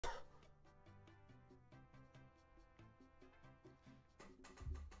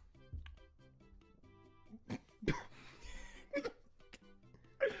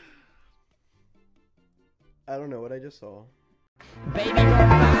I don't know what I just saw. Baby girl, I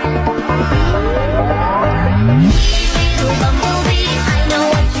know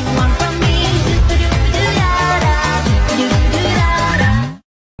what you want from me.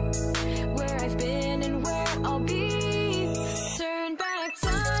 Where I've been and where I'll be. Turn back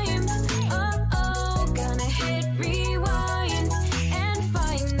time. Oh, gonna hit rewind and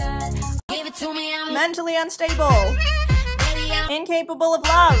find that. Give it to me. I'm Mentally unstable. Incapable of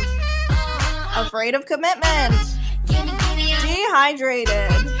love. Afraid of commitment.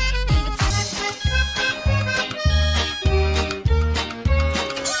 Dehydrated.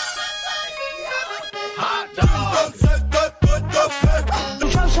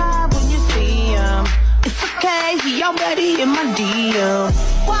 Don't shy when you see him. It's okay, he already in my DM.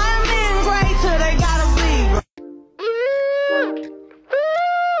 Why I'm in great till they gotta leave.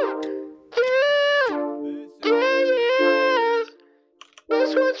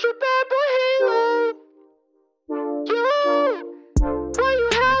 This one's your bad boy halo. Why you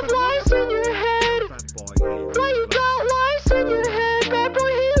have lies in your head? Why you got lies in your head? Bad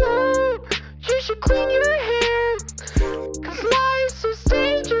boy halo. You should clean your hair. Cause lies is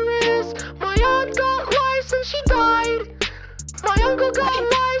dangerous. My aunt got lice and she died. My uncle got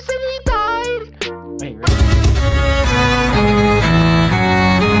lice and he died. Wait, really?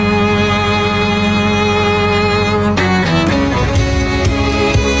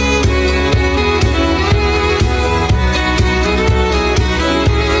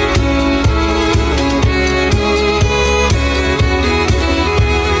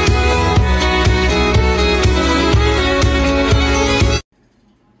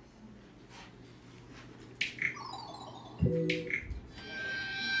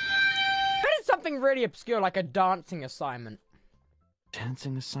 Something really obscure, like a dancing assignment.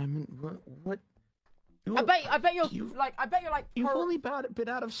 Dancing assignment? What? I bet you're like. You've only been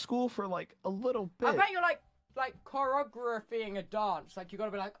out of school for like a little bit. I bet you're like choreographing a dance. Like you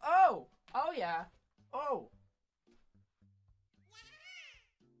gotta be like, oh yeah, oh.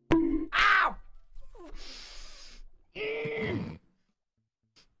 Ow!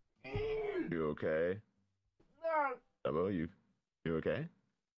 You okay? Hello, you okay?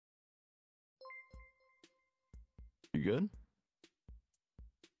 You good?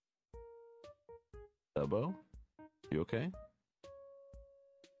 Elbow? You okay?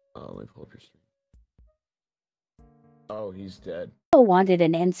 Let me pull up your stream. Oh, he's dead. Wanted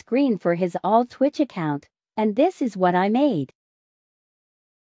an end screen for his all Twitch account, and this is what I made.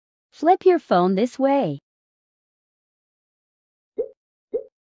 Flip your phone this way.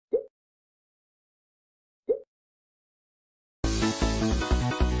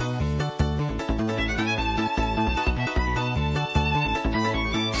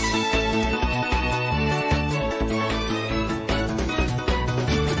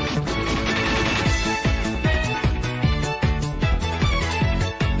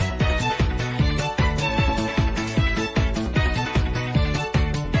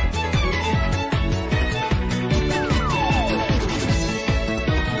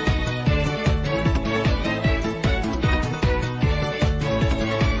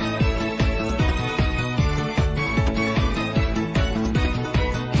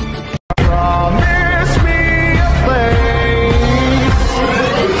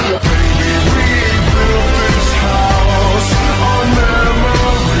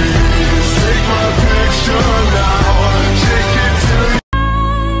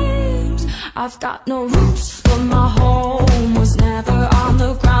 I've got no roots, but my home was never on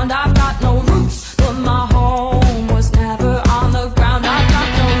the ground. I've got no roots, but my home was never on the ground. I've got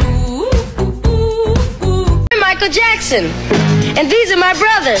no roots. I'm Michael Jackson, and these are my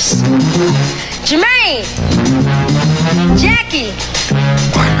brothers, Jermaine, Jackie,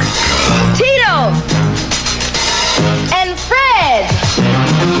 Tito, and Fred.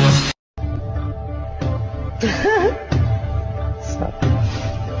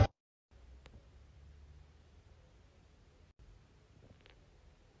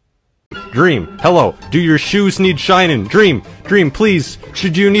 Dream, hello, do your shoes need shining? Dream, please,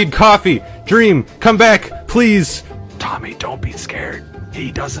 should you need coffee? Dream, come back, please. Tommy, don't be scared. He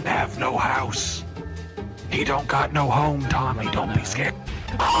doesn't have no house. He don't got no home, Tommy, don't be scared.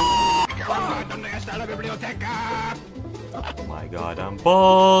 Oh my god, I'm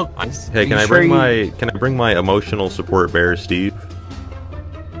bald. Hey, can I bring my emotional support bear, Steve?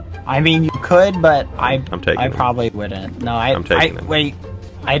 I mean, you could, but I probably wouldn't. No, I'm taking them. Wait,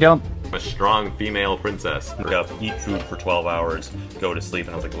 I don't. A strong female princess. Wake up, eat food for 12 hours, go to sleep,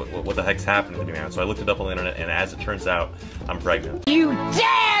 and I was like, what the heck's happening to me, man? So I looked it up on the internet, and as it turns out, I'm pregnant. You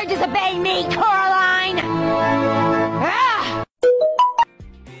dare disobey me, Coraline! Ah!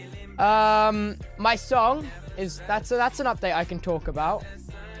 My song is that's an update I can talk about.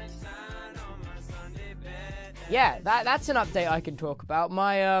 Yeah, that's an update I can talk about.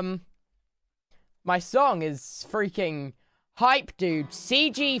 My my song is freaking hype, dude.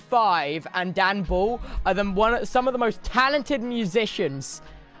 CG5 and Dan Bull are some of the most talented musicians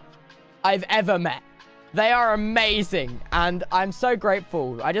I've ever met. They are amazing, and I'm so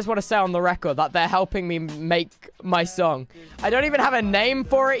grateful. I just want to say on the record that they're helping me make my song. I don't even have a name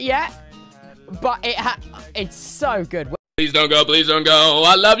for it yet, but it's so good. Please don't go, please don't go.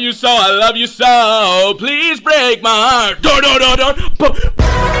 I love you so, I love you so. Please break my heart. Door, door, door, door.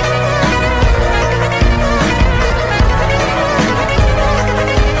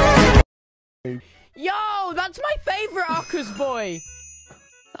 Yo, that's my favorite Uckers boy.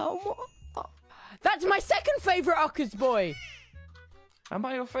 That's my second favorite Uckers boy. Am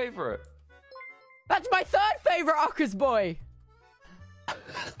I your favorite? That's my third favorite Uckers boy. I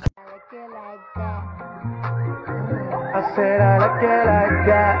said I like it like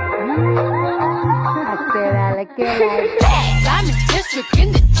that. I said I like it like that. I'm in district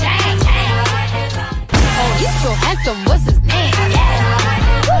in the chain. Oh, he's so handsome, what's his name?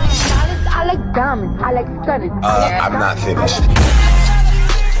 I like diamonds, I like stunning. I'm not finished.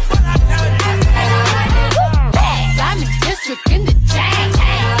 I'm in district in the chain.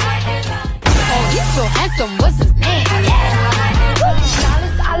 Oh, he's so handsome, what's his name?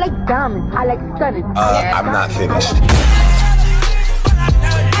 I like diamonds, I like stunning. I'm not finished.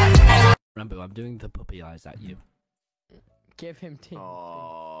 Ranboo, I'm doing the puppy eyes at you. Give him tea.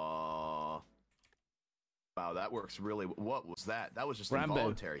 Wow, that works really. What was that? That was just Ranboo.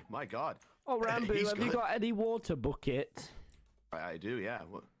 involuntary. My God. Oh, Ranboo, He's have you good. got any water bucket? I do, yeah.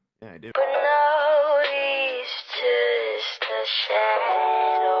 Yeah, I do.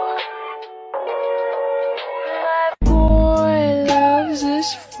 Boy loves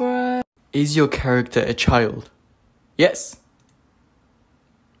his friend. Is your character a child? Yes.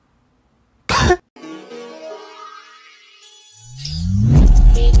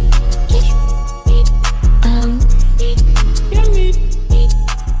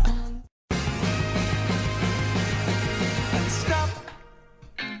 Stop.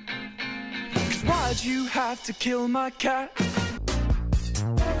 Why'd you have to kill my cat?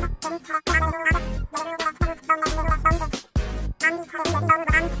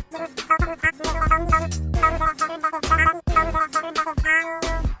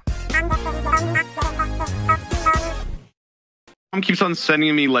 Mom keeps on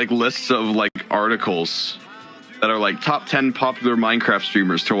sending me like lists of like articles that are like top 10 popular Minecraft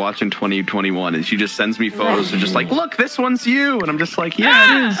streamers to watch in 2021, and she just sends me photos and just like, look, this one's you, and I'm just like,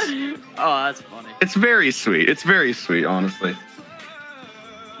 yeah, it is. Oh, that's funny. It's very sweet. It's very sweet, honestly.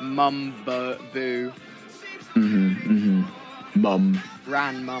 Mum boo. Mum.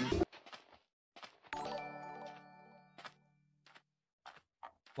 Ran mum.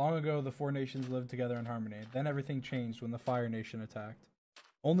 Long ago, the four nations lived together in harmony. Then everything changed when the Fire Nation attacked.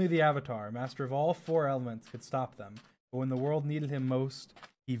 Only the Avatar, master of all four elements, could stop them. But when the world needed him most,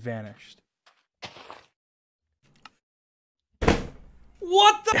 he vanished.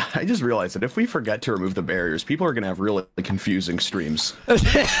 What the? I just realized that if we forget to remove the barriers, people are going to have really confusing streams.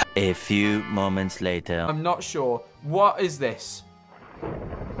 A few moments later. I'm not sure. What is this?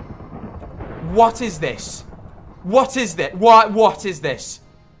 What is this? What is this? What is this?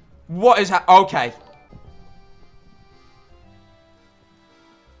 What is okay.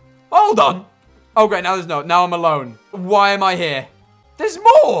 Hold on. Oh great, now there's now I'm alone. Why am I here? There's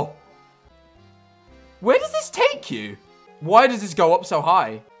more! Where does this take you? Why does this go up so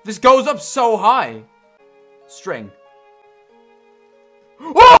high? This goes up so high. String.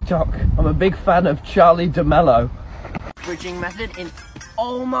 Doc, I'm a big fan of Charlie DeMello. Bridging method in...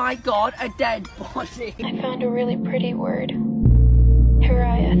 Oh my god, a dead body! I found a really pretty word.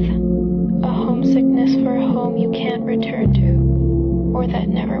 Hariath. A homesickness for a home you can't return to. Or that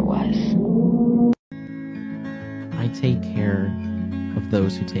never was. I take care of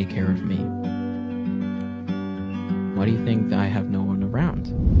those who take care of me. Why do you think I have no one around?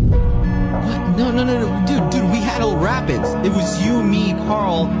 What? No, dude, we had Old Rapids. It was you, me,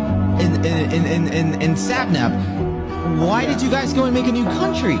 Carl, and Sapnap. Why did you guys go and make a new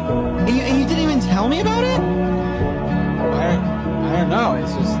country? And you didn't even tell me about it? I don't know.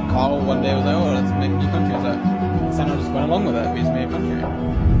 It's just Carl one day was like, oh, let's make a new country. So I just went along with it. We just made a country.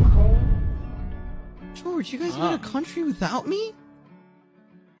 George, you guys made a country without me?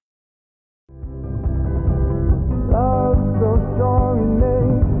 So strong, it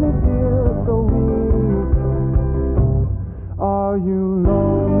makes me feel so weak. Are you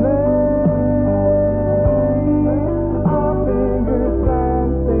lonely? Our fingers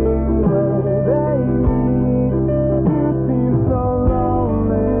dancing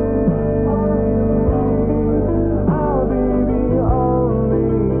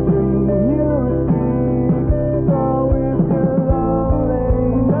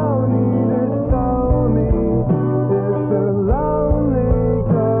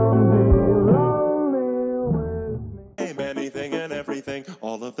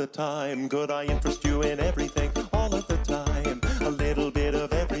time. Could I interest you in everything all of the time? A little bit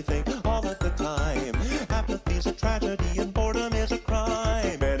of everything all of the time. Apathy's a tragedy and boredom is a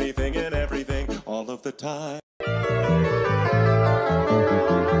crime. Anything and everything all of the time.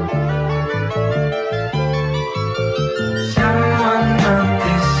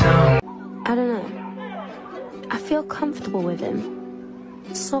 I don't know. I feel comfortable with him.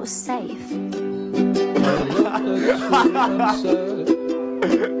 Sort of safe.